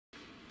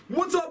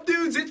What's up,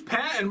 dudes? It's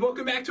Pat, and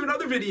welcome back to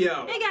another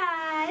video. Hey,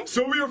 guys.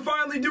 So we are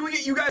finally doing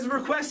it. You guys have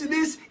requested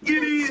this.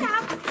 It is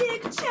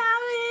Chapstick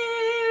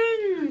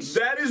Challenge.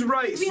 That is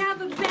right. We have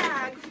a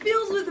bag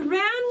filled with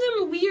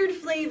random weird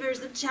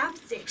flavors of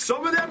chapstick.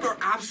 Some of them are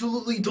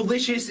absolutely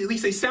delicious. At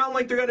least they sound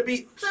like they're gonna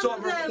be.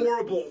 Some are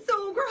horrible.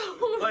 So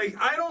gross. Like,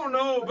 I don't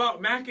know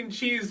about mac and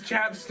cheese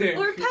chapstick.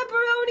 Or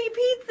pepperoni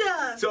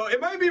pizza. So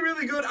it might be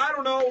really good. I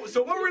don't know.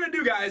 So what we're gonna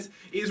do, guys,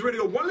 is we're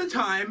gonna go one at a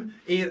time,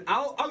 and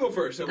I'll go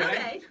first.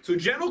 Okay. So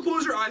Jen will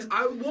close her eyes.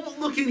 I won't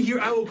look in here.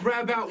 I will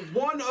grab out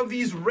one of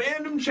these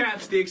random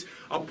chapsticks.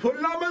 I'll put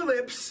it on my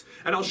lips,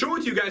 and I'll show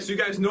it to you guys so you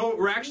guys know what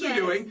we're actually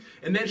doing.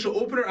 And then she'll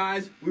open her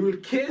eyes. We will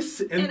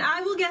kiss, and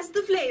I will guess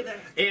the flavor.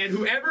 And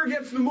whoever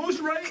gets the most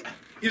right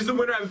is the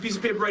winner. I have a piece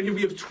of paper right here.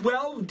 We have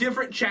 12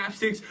 different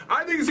chapsticks.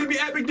 I think it's gonna be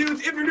epic,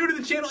 dudes. If you're new to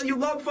the channel and you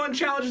love fun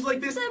challenges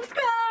like this,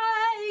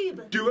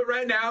 subscribe. Do it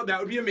right now. That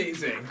would be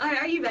amazing. All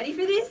right, are you ready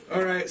for this?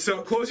 All right.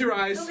 So close your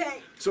eyes.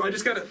 Okay. So I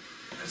just gotta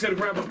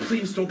grab a.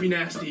 Please don't be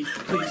nasty.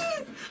 Please.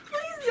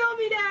 Please don't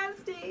be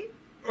nasty.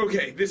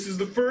 Okay, this is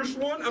the first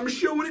one. I'm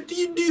showing it to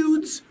you,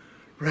 dudes.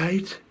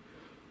 Right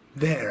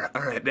there.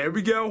 All right, there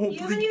we go. Hopefully.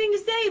 You have anything to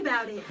say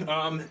about it? It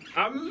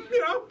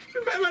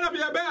might not be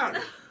that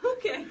bad.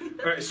 Okay.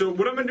 All right, so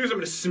what I'm gonna do is I'm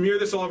gonna smear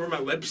this all over my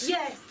lips.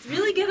 Yes,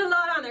 really get a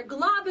lot on there.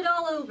 Glob it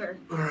all over.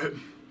 All right.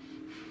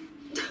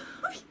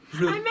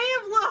 Really? I may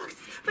have looked,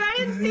 but I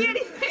didn't see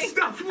anything.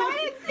 Stop! I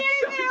didn't see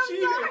anything.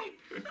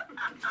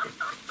 I'm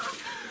sorry.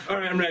 All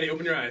right, I'm ready.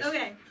 Open your eyes.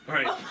 Okay. All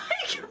right. Oh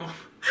my God!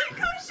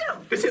 Gosh,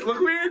 does it look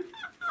weird?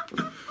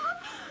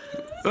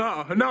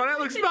 Oh no, that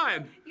looks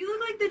fine. You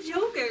look like the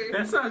Joker.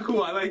 That's not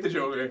cool. I like the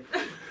Joker.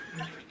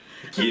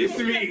 Kiss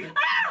me.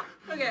 Ah!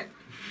 Okay.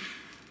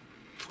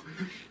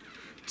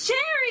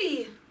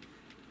 Cherry.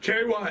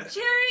 Cherry what?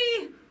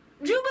 Cherry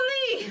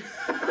Jubilee.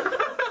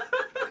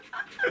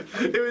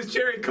 It was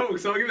cherry Coke,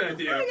 so I'll give that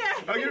to you. Okay.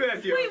 I'll give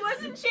that to you. Wait,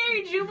 wasn't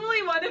Cherry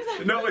Jubilee one of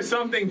them? No, it was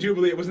something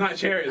Jubilee. It was not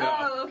cherry though.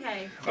 Oh,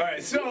 okay. All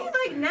right, so we need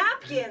like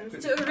napkins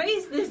to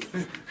erase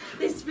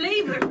this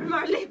flavor from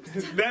our lips.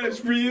 That is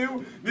for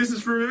you. This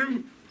is for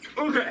him.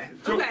 Okay.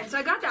 So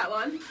I got that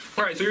one.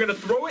 All right, so you're gonna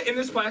throw it in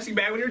this plastic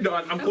bag when you're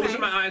done. I'm closing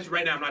my eyes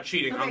right now. I'm not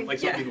cheating. Okay. I'm like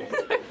some people.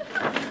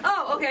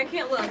 Oh, okay. I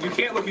can't look. You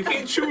can't look. You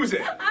can't choose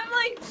it. I'm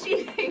like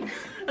cheating.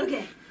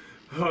 Okay.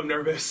 Oh, I'm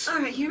nervous. All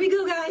right, here we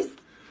go, guys.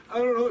 I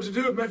don't know what to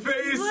do with my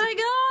face. This is what I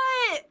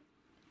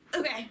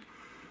got. Okay.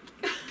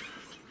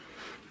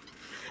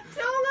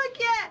 Don't look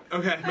yet.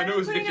 Okay, my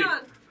nose is itchy.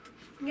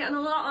 I'm getting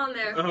a lot on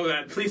there. Oh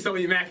God! Please don't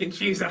eat mac and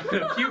cheese. I'm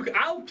gonna puke.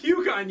 I'll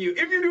puke on you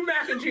if you do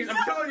mac and cheese. I'm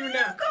telling you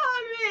now. Puke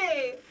on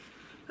me.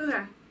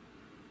 Okay.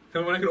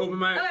 So when I can open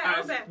my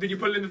eyes, open. did you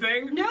put it in the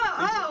thing? No.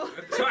 Oh.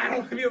 So I don't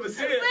want to be able to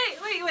see it.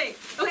 Wait.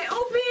 Okay,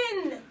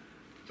 open.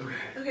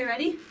 Okay. Okay,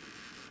 ready?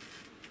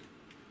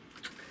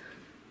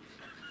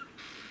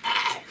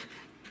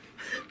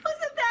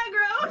 Wasn't that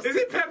gross? Is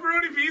it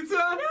pepperoni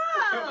pizza?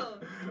 No.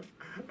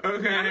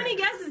 Okay. How many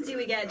guesses do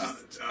we get?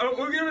 Just...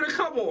 we'll give it a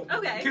couple.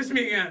 Okay. Kiss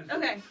me again.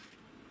 Okay.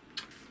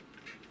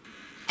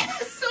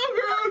 So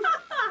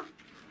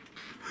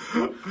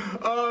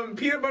gross.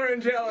 Peanut butter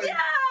and jelly. Yeah.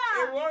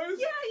 It was?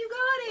 Yeah, you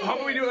got it. How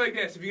about we do it like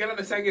this? If you get on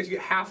the second guess, you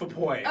get half a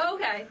point. Oh,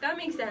 okay, that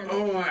makes sense.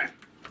 Oh my.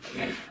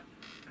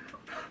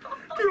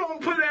 You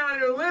don't put that on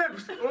your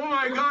lips. Oh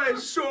my God,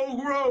 it's so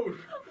gross.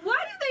 Why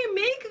do they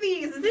make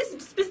these? Is this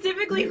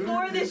specifically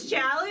for this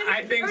challenge?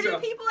 I think so. Or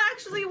do people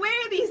actually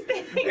wear these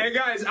things? Hey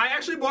guys, I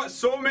actually bought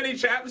so many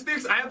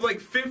chapsticks. I have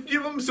like 50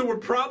 of them, so we're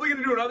probably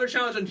gonna do another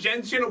challenge on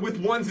Jen's channel with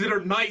ones that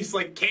are nice,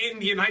 like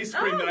candy and ice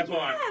cream that I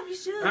bought. Yeah, we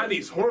should. Not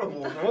these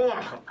horrible.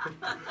 Oh.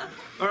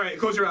 All right,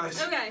 close your eyes.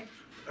 Okay.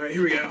 All right,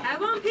 here we go. I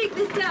won't peek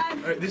this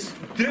time. All right, this.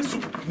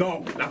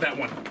 No, not that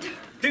one.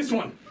 This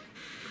one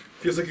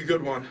feels like a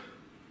good one.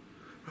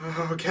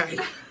 Okay.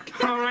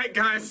 All right,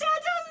 guys.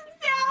 That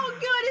doesn't sound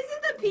good. Is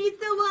it the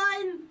pizza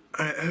one?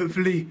 All right,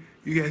 hopefully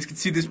you guys can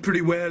see this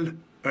pretty well. All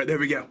right, there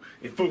we go.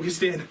 It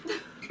focused in.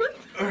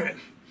 All right,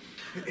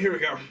 here we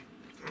go.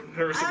 I'm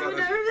nervous about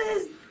this. I'm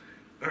nervous.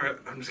 All right,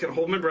 I'm just gonna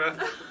hold my breath.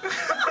 It's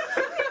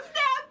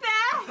that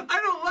bad. I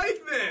don't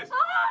like this.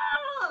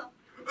 Oh!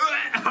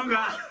 I'm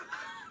not.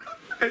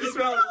 I just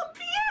smell.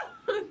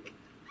 Don't puke.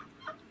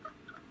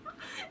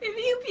 If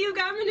you puke,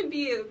 I'm gonna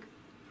puke.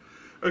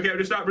 Okay, I'm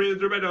just not breathing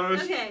through my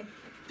nose. Okay.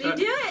 You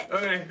do it.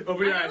 Okay,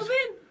 open your eyes.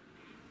 Open.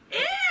 Ew!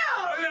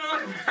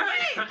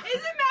 Wait,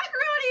 is it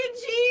macaroni and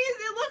cheese?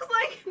 It looks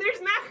like there's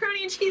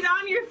macaroni and cheese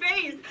on your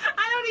face.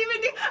 I don't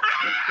even do.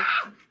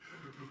 Ah!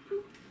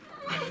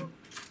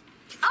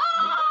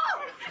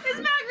 Oh! It's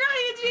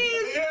macaroni and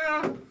cheese.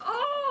 Yeah.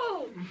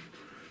 Oh!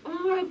 Oh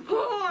my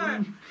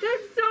God!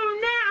 That's so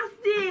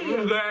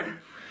nasty. There.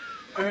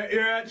 All right,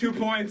 you're at 2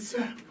 points.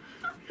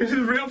 This is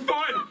real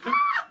fun.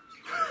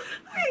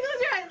 Okay,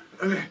 close your eyes.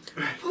 Okay.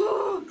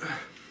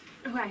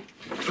 Okay.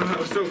 That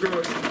was so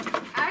gross.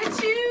 I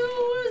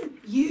choose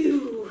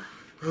you.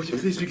 Okay,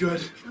 please be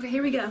good. Okay,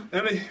 here we go.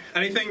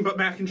 Anything but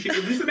mac and cheese.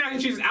 At least the mac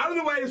and cheese is out of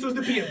the way, so is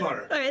the peanut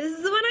butter. Alright, this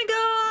is the one I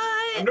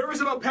I'm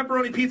nervous about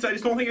pepperoni pizza. I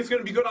just don't think it's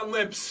gonna be good on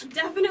lips.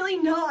 Definitely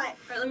not. All right,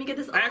 let me get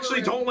this all I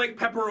actually over. don't like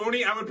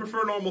pepperoni. I would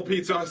prefer normal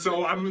pizza,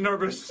 so I'm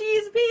nervous.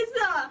 Cheese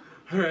pizza.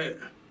 All right.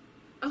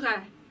 Okay.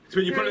 So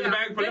you put it in the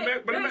bag. Put it in the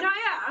bag. Put it in the Not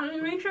bag. yet. I'm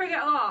gonna make sure I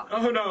get off.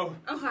 Oh no.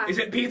 Okay. Is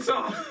it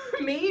pizza?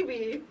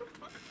 Maybe.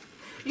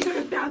 You're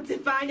about to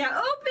find out.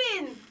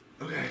 Open.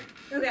 Okay.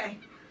 Okay.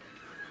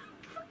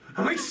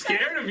 I'm like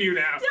scared of you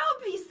now.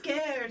 Don't be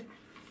scared.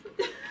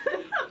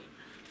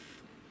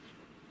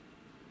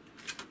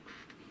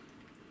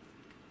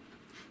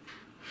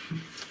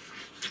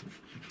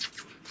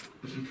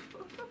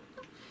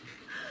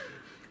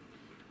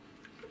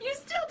 You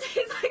still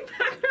taste like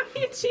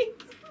macaroni and cheese.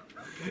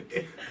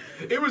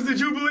 It was the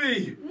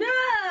Jubilee.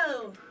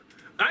 No.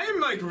 I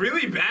am like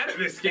really bad at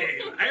this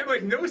game. I have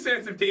like no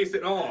sense of taste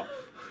at all.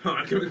 Hold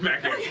on, give it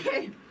back here.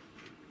 Okay.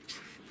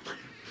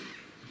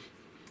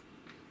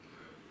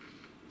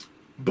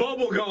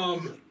 Bubble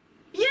gum.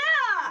 Yeah,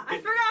 I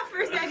forgot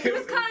for a second. It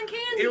was cotton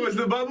candy. It was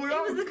the bubble gum?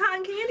 It was the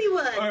cotton candy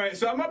one. Alright,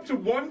 so I'm up to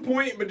 1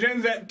 point, but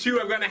Jen's at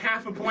 2. I've got a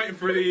half a point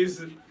for these.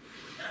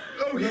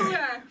 Okay.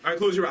 Alright,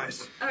 close your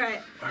eyes.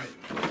 Alright. Alright.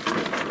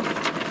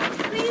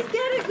 Please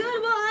get a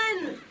good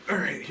one.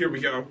 Alright, here we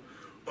go.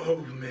 Oh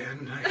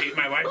man, I hate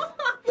my life.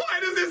 Why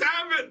does this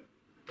happen?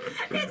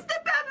 It's the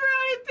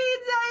pepperoni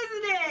pizza,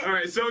 isn't it?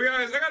 Alright, so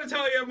guys, I gotta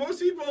tell you, most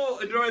people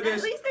enjoy this.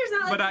 At least there's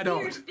not like but I a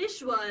weird don't.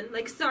 fish one,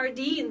 like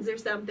sardines or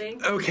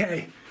something.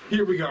 Okay,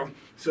 here we go.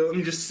 So let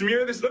me just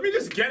smear this. Let me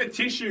just get a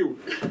tissue.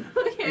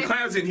 Okay.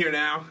 Cloud's in here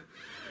now.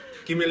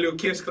 Give me a little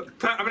kiss. I'm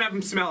gonna have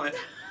him smell it.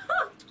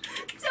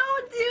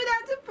 Don't do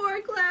that to poor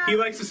Cloud. He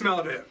likes the smell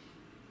of it.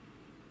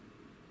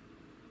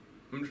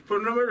 I'm just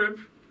putting it on my rib.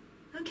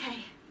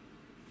 Okay.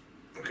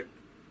 Okay.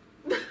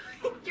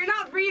 You're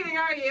not breathing,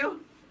 are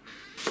you?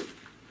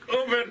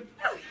 Open.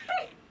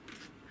 Okay.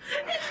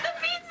 It's the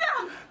pizza.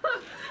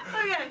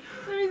 Okay,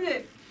 let me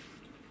see.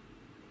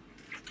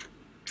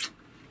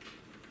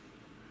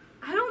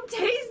 I don't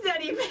taste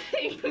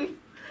anything.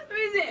 Let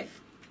me see.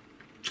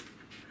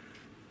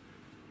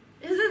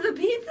 Is it the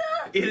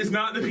pizza? It is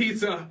not the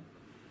pizza.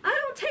 I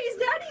don't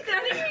taste anything.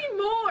 I need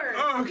more.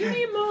 Oh, okay. Give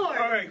me more.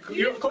 All right,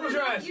 You close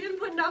your eyes. You didn't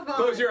put enough on.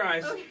 Close your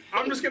eyes. Okay.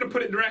 I'm just gonna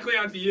put it directly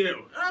onto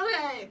you.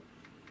 Okay.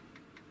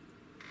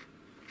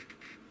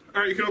 All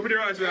right, you can open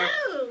your eyes now.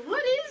 Ew,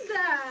 what is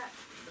that?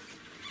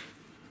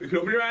 You can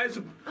open your eyes.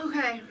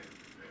 Okay.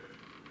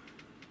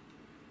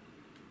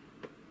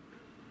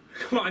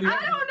 Come on. I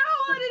don't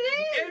know what it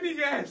is. Any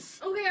guess?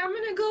 Okay, I'm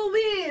gonna go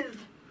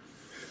with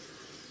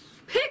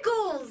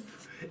pickles.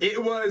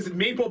 It was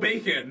maple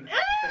bacon.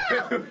 Ew.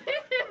 Ew.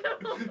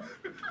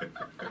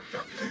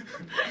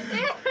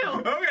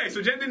 Okay,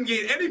 so Jen didn't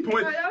get any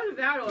points. Alright, that was a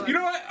bad one. You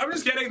know what? I'm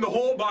just getting the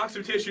whole box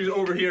of tissues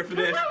over here for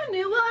Can I this. have a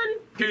new one?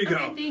 Here you go.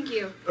 Okay, thank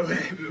you.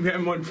 Okay, we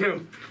have one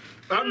too.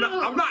 I'm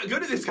not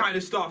good at this kind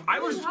of stuff. I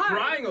was hard.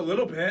 crying a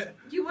little bit.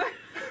 You were.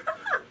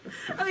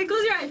 Okay,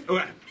 close your eyes.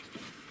 Okay.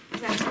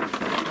 Okay.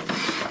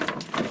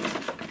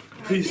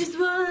 Please. This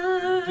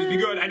one. Please be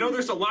good. I know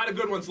there's a lot of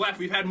good ones left.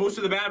 We've had most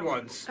of the bad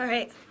ones. All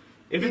right.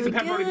 If it's a Here we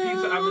pepperoni go.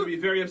 pizza, I'm gonna be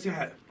very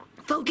upset.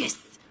 Focus.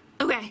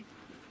 Okay.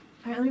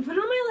 All right, let me put it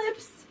on my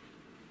lips.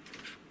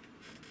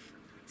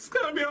 It's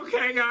gonna be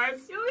okay,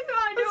 guys. You'll be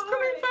fine. It's Don't gonna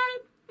worry. be fine.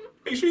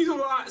 Make sure you use a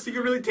lot so you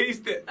can really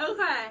taste it.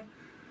 Okay.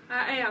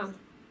 I am.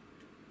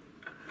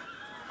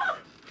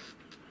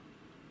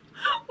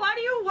 Why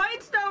do you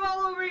white stuff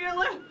all over your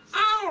lips?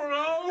 I don't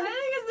know. I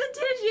think it's the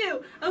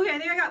tissue. Okay, I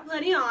think I got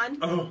plenty on.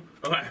 Oh,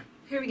 okay.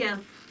 Here we go.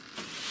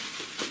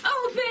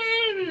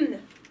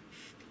 Open!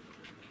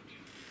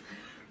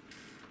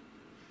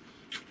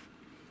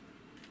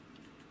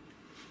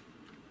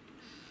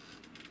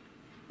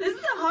 This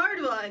is a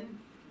hard one.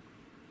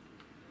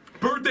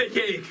 Birthday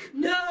cake.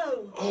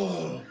 No.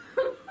 Oh.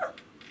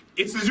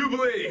 It's the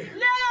Jubilee.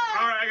 No.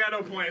 All right, I got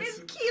no points.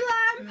 It's key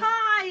lime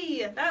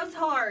pie. That was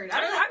hard.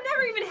 I've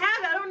never even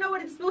had it. I don't know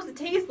what it's supposed to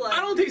taste like. I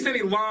don't taste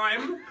any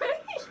lime.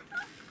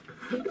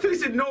 I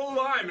tasted no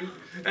lime.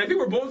 And I think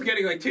we're both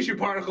getting like tissue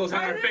particles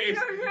on our face.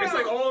 It's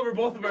like all over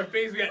both of our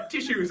face. We got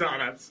tissues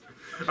on us.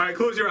 All right,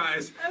 close your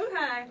eyes.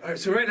 Okay. All right,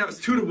 so right now it's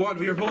 2-1.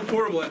 We are both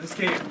horrible at this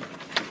game.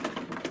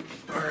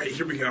 All right,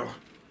 here we go.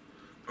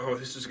 Oh,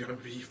 this is gonna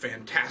be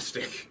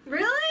fantastic.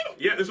 Really?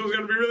 Yeah, this one's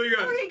gonna be really good.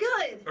 Okay,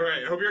 good. All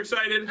right, I hope you're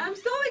excited. I'm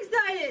so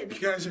excited. You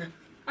guys are.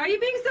 Are you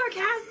being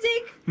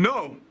sarcastic?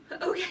 No.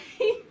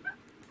 Okay.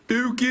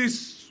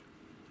 Focus.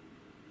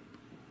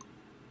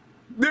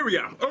 There we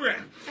go. Okay.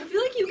 I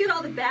feel like you get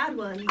all the bad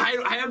ones.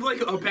 I have like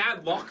a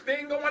bad luck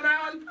thing going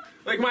on.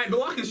 Like my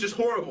luck is just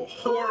horrible.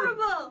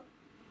 Horrible.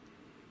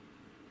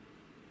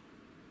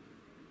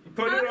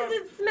 Put How it does on.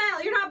 it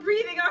smell? You're not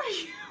breathing, are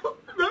you?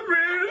 I'm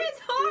breathing. It's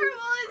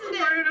horrible, isn't it?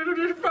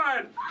 It's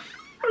fine.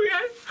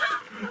 Okay.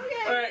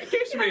 Okay. All right,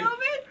 kiss Can me. I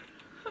open?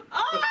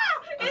 Oh!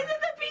 Is it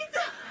the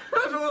pizza?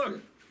 How's it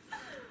look?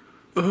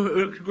 Oh, it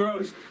looks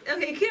gross.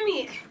 Okay, give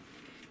me it.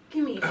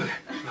 Give me it.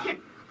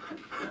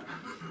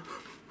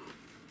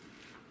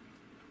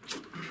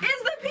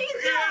 It's the pizza!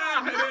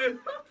 Yeah, it is.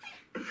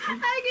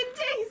 I can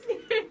taste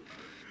it.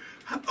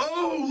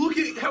 Oh, look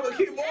at how it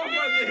came off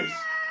on this.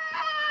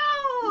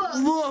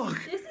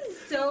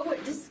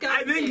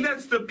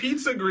 that's the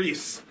pizza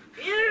grease.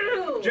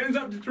 Ew. Jen's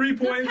up to 3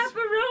 points. The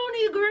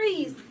pepperoni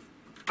grease.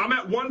 I'm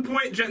at 1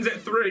 point. Jen's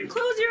at 3.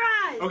 Close your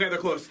eyes. Okay, they're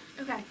closed.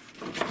 Okay.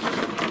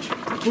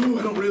 Ooh,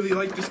 I don't really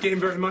like this game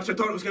very much. I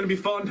thought it was going to be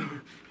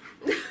fun.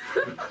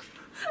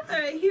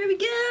 Alright, here we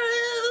go.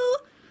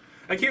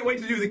 I can't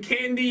wait to do the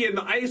candy and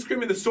the ice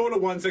cream and the soda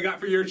ones I got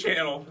for your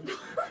channel.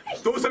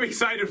 Those I'm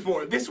excited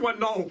for. This one,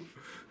 no.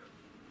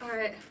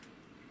 Alright,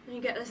 let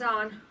me get this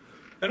on.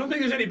 I don't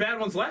think there's any bad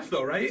ones left,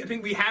 though, right? I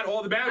think we had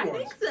all the bad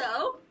ones. I think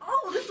so.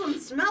 Oh, this one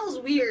smells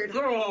weird.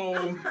 Oh.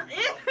 Ew.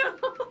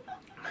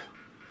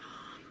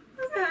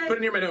 Okay. Put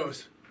it near my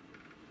nose.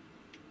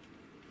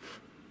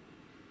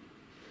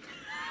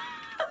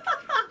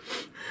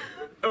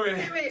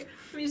 Okay. Wait,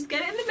 let me just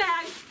get it in the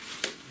bag.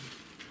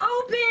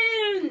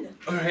 Open!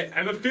 Alright, I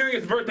have a feeling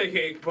it's birthday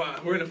cake,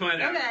 but we're gonna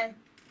find out. Okay.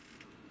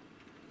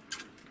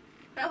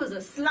 That was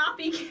a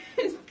sloppy kiss.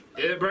 Is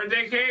it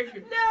birthday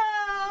cake?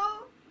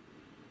 No!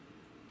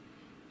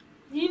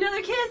 Need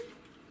another kiss?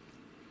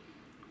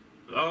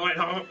 Oh, I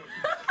don't.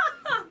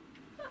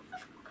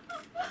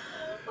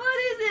 What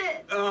is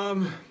it?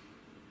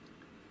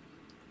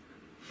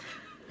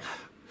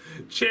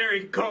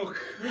 Cherry Coke.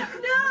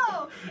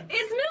 No!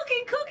 It's milk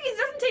and cookies.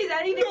 Doesn't taste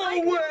anything like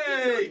No milk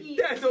and way! cookies.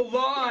 That's a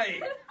lie!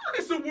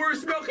 That's the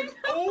worst milk and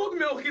old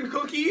milk and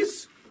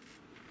cookies.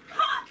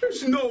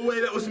 There's no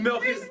way that was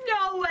milk and... There's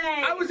no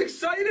way. I was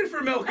excited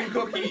for milk and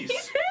cookies. Me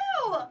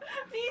too.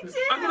 Me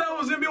too. I thought that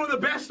was gonna be one of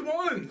the best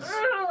ones.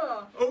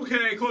 Ugh.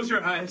 Okay, close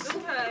your eyes.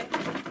 Okay.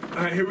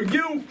 Alright, here we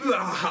go.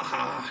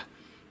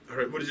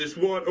 Alright, what is this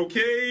one?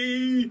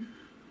 Okay.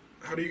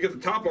 How do you get the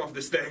top off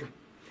this thing?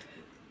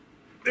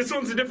 This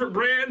one's a different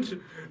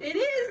brand. It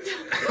is.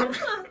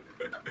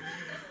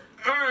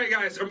 Alright,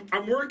 guys,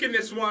 I'm working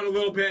this one a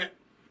little bit.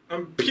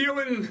 I'm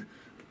peeling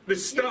the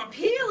stuff.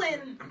 You're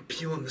peeling. I'm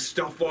peeling the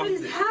stuff off. What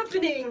is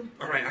happening?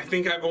 Alright, I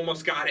think I've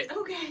almost got it.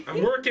 Okay.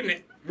 I'm working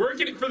it.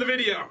 Working it for the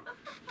video.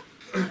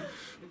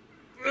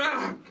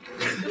 Alright,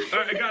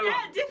 I got it Yeah,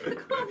 off.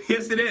 difficult.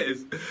 Yes, it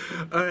is.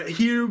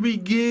 Here we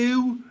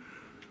go.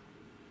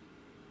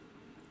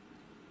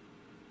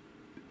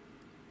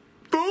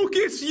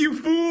 Focus, you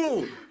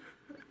fool!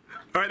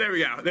 Alright, there we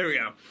go. There we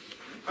go.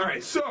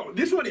 Alright, so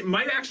this one, it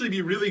might actually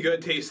be really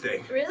good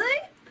tasting. Really?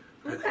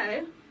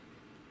 Okay.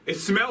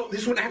 This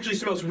one actually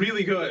smells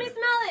really Let me good.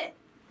 smell it.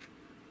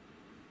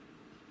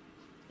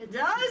 It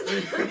does?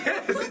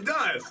 Yes, it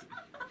does.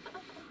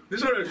 This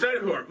is what I'm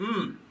excited for.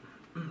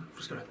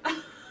 Just gonna.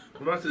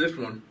 What about this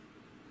one?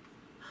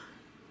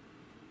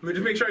 Let me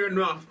just make sure I got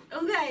enough.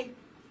 Okay.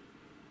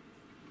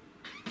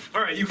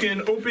 Alright, you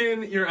can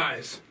open your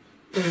eyes.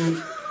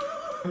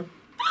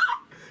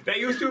 That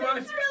you was too much?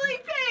 It's really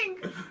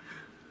pink.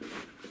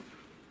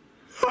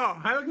 Oh,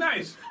 I look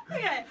nice.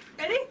 Okay.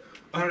 Ready?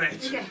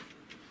 Alright. Okay.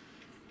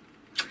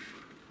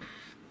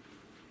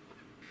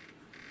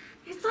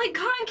 It's like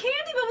cotton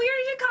candy, but we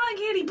already did cotton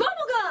candy.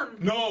 Bubblegum!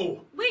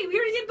 No! Wait, we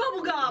already did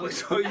bubblegum.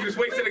 So you just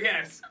wasted a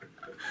guess.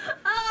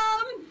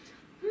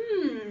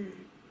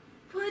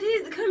 What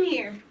is it? Come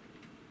here.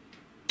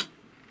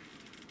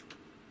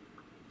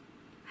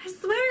 I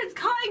swear it's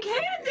cotton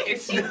candy.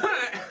 It's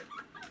not.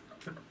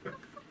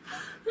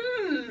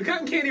 The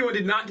cotton candy one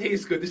did not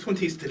taste good. This one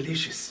tastes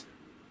delicious.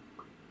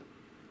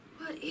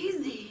 What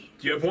is it?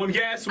 Do you have one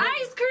guess?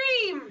 Ice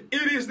cream!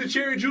 It is the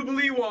Cherry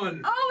Jubilee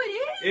one. Oh, it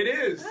is? It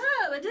is.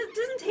 Oh, it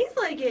doesn't taste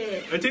like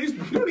it. It tastes.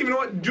 You don't even know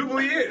what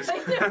Jubilee is. I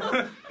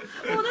know.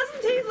 Well, it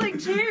doesn't taste like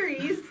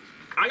cherries.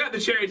 I got the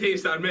cherry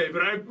taste on me,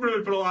 but I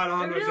really put a lot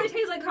on It really myself.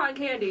 tastes like cotton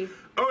candy.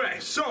 Okay,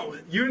 so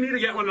you need to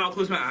get one, and I'll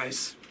close my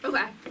eyes.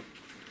 Okay.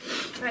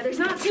 Alright, there's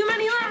not too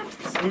many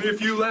left. Only a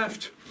few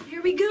left.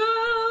 Here we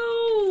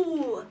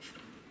go.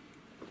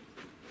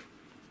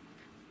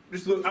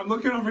 Just look. I'm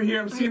looking over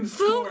here. I'm seeing the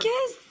score.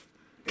 Focus.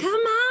 Come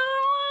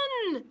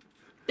on.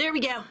 There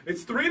we go.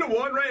 It's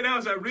 3-1 right now,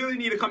 so I really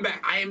need to come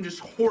back. I am just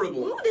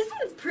horrible. Ooh, this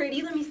one's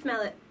pretty. Let me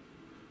smell it.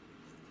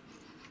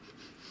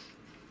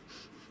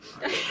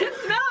 I can't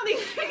smell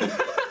anything.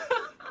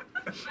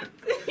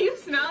 Do you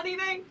smell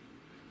anything?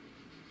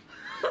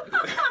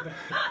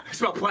 I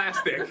smell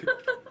plastic.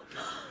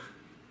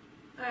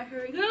 Alright,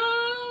 here we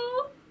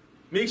go.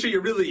 Make sure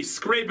you really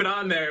scrape it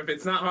on there if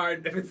it's not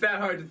hard. If it's that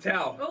hard to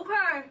tell.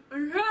 Okay,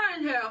 I'm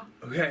trying to.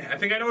 Okay, I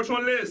think I know which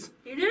one it is.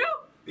 You do?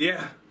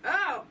 Yeah.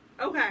 Oh,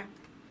 okay.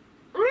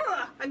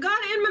 Ugh, I got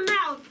it in my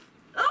mouth.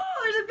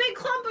 Oh, there's a big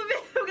clump of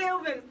it. Okay,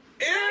 open.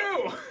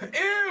 Ew!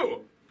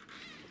 Ew!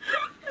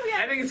 Okay.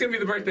 I think it's gonna be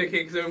the birthday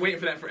cake because I've been waiting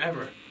for that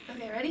forever.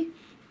 Okay, ready?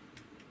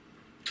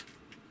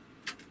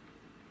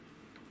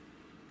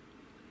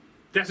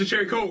 That's a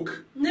cherry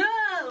Coke. No.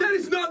 That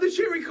is not the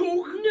cherry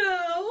Coke.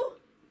 No.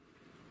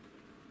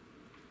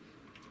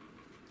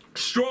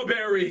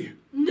 Strawberry.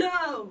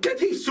 No. That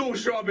tastes so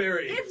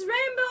strawberry. It's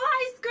rainbow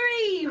ice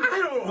cream. I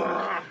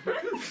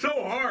don't. It's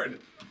so hard.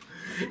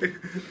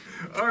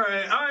 All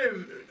right, I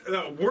am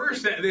the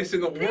worst at this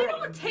in the They world.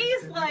 don't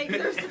taste like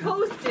they're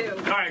supposed to.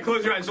 All right,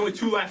 close your eyes. There's only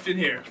 2 left in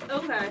here.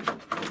 Okay.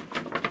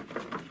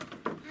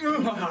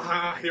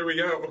 Here we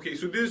go. Okay,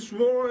 so this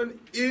one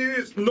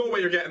is... No way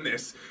you're getting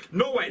this.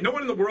 No way. No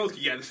one in the world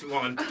can get this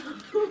one.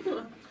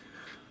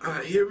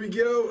 Here we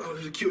go. Oh,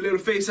 there's a cute little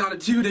face on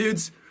it too,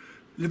 dudes.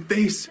 The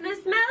face. Can I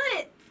smell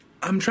it?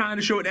 I'm trying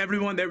to show it to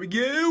everyone. There we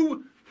go.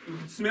 You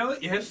can smell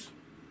it? Yes.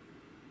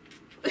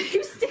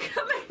 You stick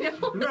up my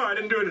nose. No, I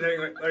didn't do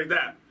anything like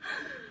that.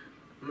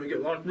 I'm gonna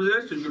get lost with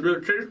this. So you can really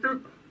taste it.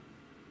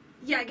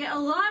 Yeah, get a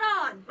lot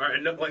on. All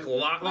right, like a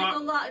lot. Like a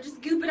lot.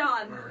 Just goop it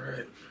on. All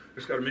right.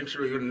 Just gotta make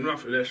sure we get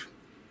enough of this.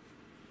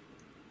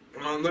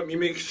 Let me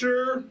make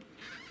sure.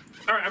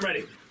 All right, I'm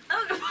ready.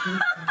 Okay,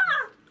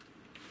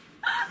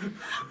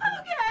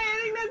 I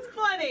think that's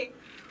funny.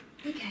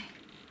 Okay.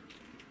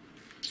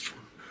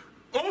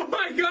 Oh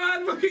my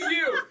God! Look at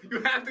you.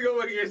 You have to go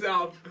look at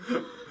yourself.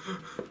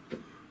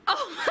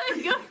 Oh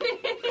my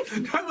goodness.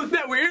 Do I look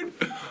that weird?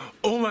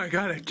 Oh my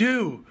God, I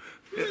do.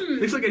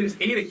 It looks like I just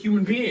ate a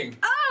human being.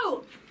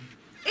 Oh,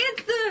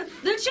 it's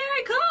the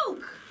cherry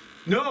Coke.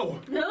 No.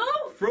 No?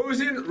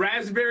 Frozen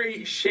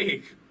raspberry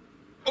shake.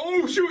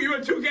 Oh shoot, you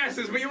had two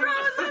guesses, but you were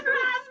Frozen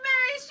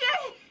raspberry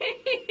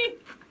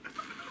shake.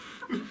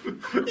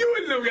 You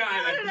wouldn't have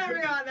gotten I it. would have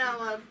never got that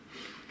one.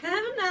 Can I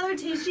have another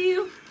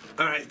tissue?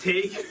 All right,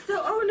 take.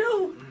 So, oh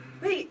no.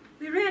 Wait,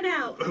 we ran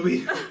out.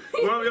 We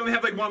only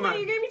have like one No, left.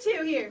 you gave me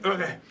two here.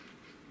 Okay.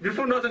 This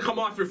one doesn't come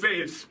off your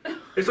face.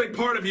 It's like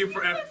part of you You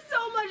forever. put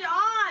so much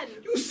on.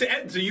 You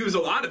said to use a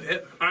lot of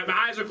it. All right, my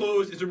eyes are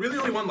closed. Is there really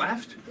only one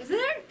left? Is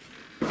there?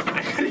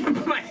 I couldn't even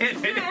put my hand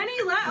Is in there it.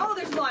 any left? Oh,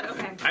 there's one.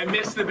 Okay. I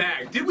missed the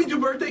bag. Did we do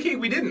birthday cake?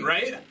 We didn't,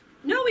 right?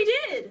 No, we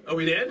did. Oh,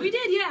 we did? We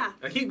did, yeah.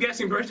 I keep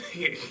guessing birthday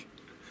cake.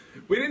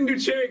 We didn't do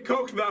cherry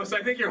Coke, though, so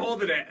I think you're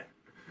holding it.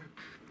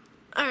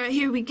 All right,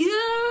 here we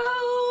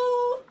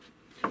go.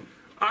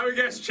 I would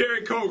guess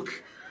cherry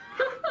Coke.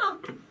 All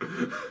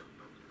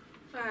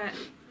right,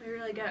 I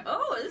really got it.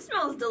 Oh, this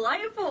smells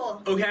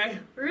delightful. Okay.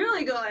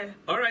 Really good.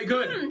 All right,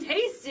 good.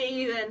 Tasty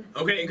even.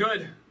 Okay,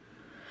 good.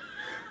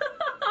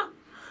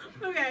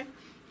 Okay,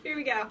 here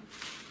we go.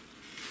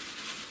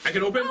 I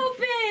can open?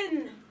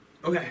 Open!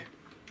 Okay.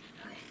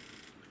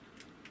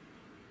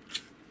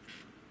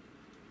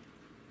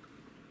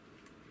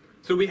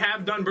 So we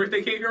have done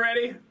birthday cake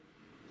already?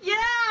 Yeah!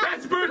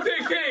 That's birthday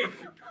cake!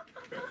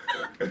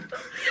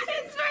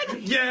 It's birthday.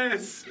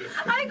 Yes!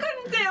 I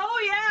couldn't say,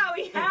 oh yeah,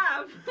 we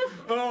have.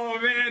 Oh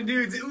man,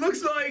 dudes, it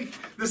looks like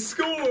the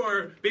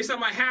score, based on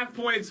my half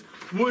points,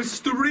 was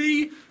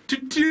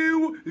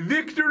 3-2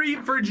 victory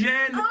for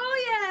Jen.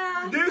 Oh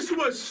yeah. This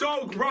was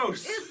so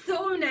gross. It's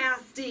so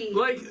nasty.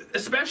 Like,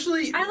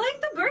 especially, I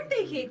like the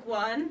birthday cake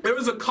one. there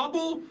was a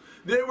couple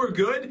that were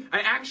good.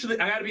 I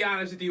gotta be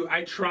honest with you,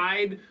 I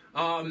tried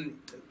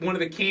one of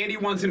the candy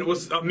ones and it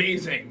was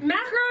amazing.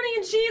 Macaroni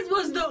and cheese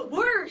was the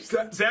worst.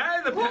 That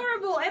and the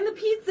Horrible, and the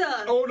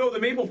pizza. Oh no, the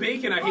maple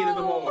bacon I hated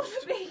the Oh,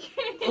 most. the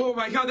bacon. Oh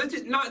my God, that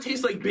did not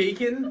taste like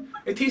bacon.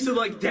 It tasted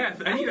like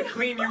death. I need to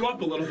clean you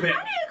up a little bit.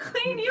 I need to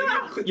clean you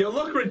up. You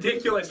look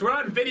ridiculous. We're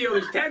on video.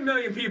 There's 10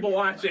 million people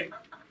watching.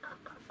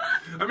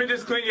 Let me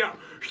just clean you up.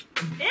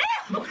 Ew!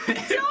 Don't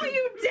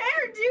you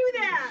dare do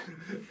that!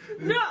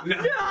 No!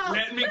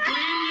 Let me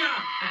clean you.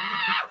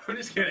 I'm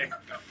just kidding.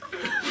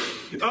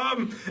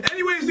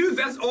 Anyways, dudes,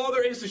 that's all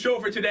there is to show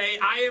for today.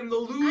 I am the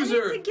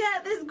loser. I need to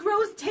get this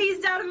gross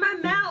taste out of my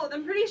mouth.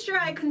 I'm pretty sure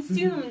I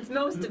consumed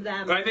most of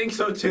them. I think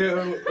so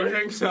too. I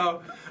think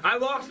so. I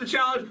lost the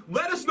challenge.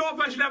 Let us know if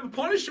I should have a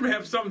punishment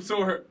of some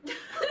sort.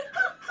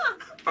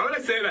 I'm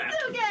gonna say that.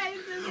 It's okay,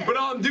 it's okay.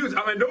 But dudes,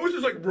 my nose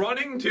is like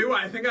running too.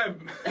 I think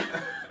I've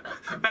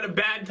had a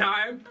bad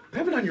time. I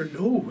have it on your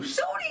nose.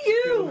 So do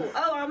you!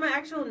 Oh, on my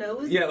actual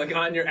nose? Yeah, like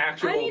on your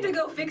actual. I need to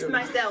go fix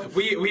myself.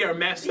 We are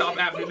messed up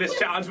after this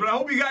challenge, but I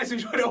hope you guys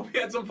enjoyed. I hope you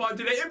had some fun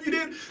today. If you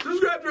did,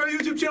 subscribe to our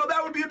YouTube channel.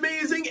 That would be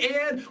amazing.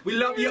 And we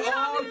love you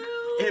all.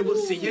 And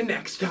we'll see you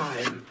next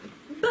time.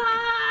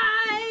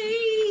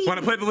 Bye! Want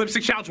to play the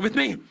lipstick challenge with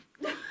me?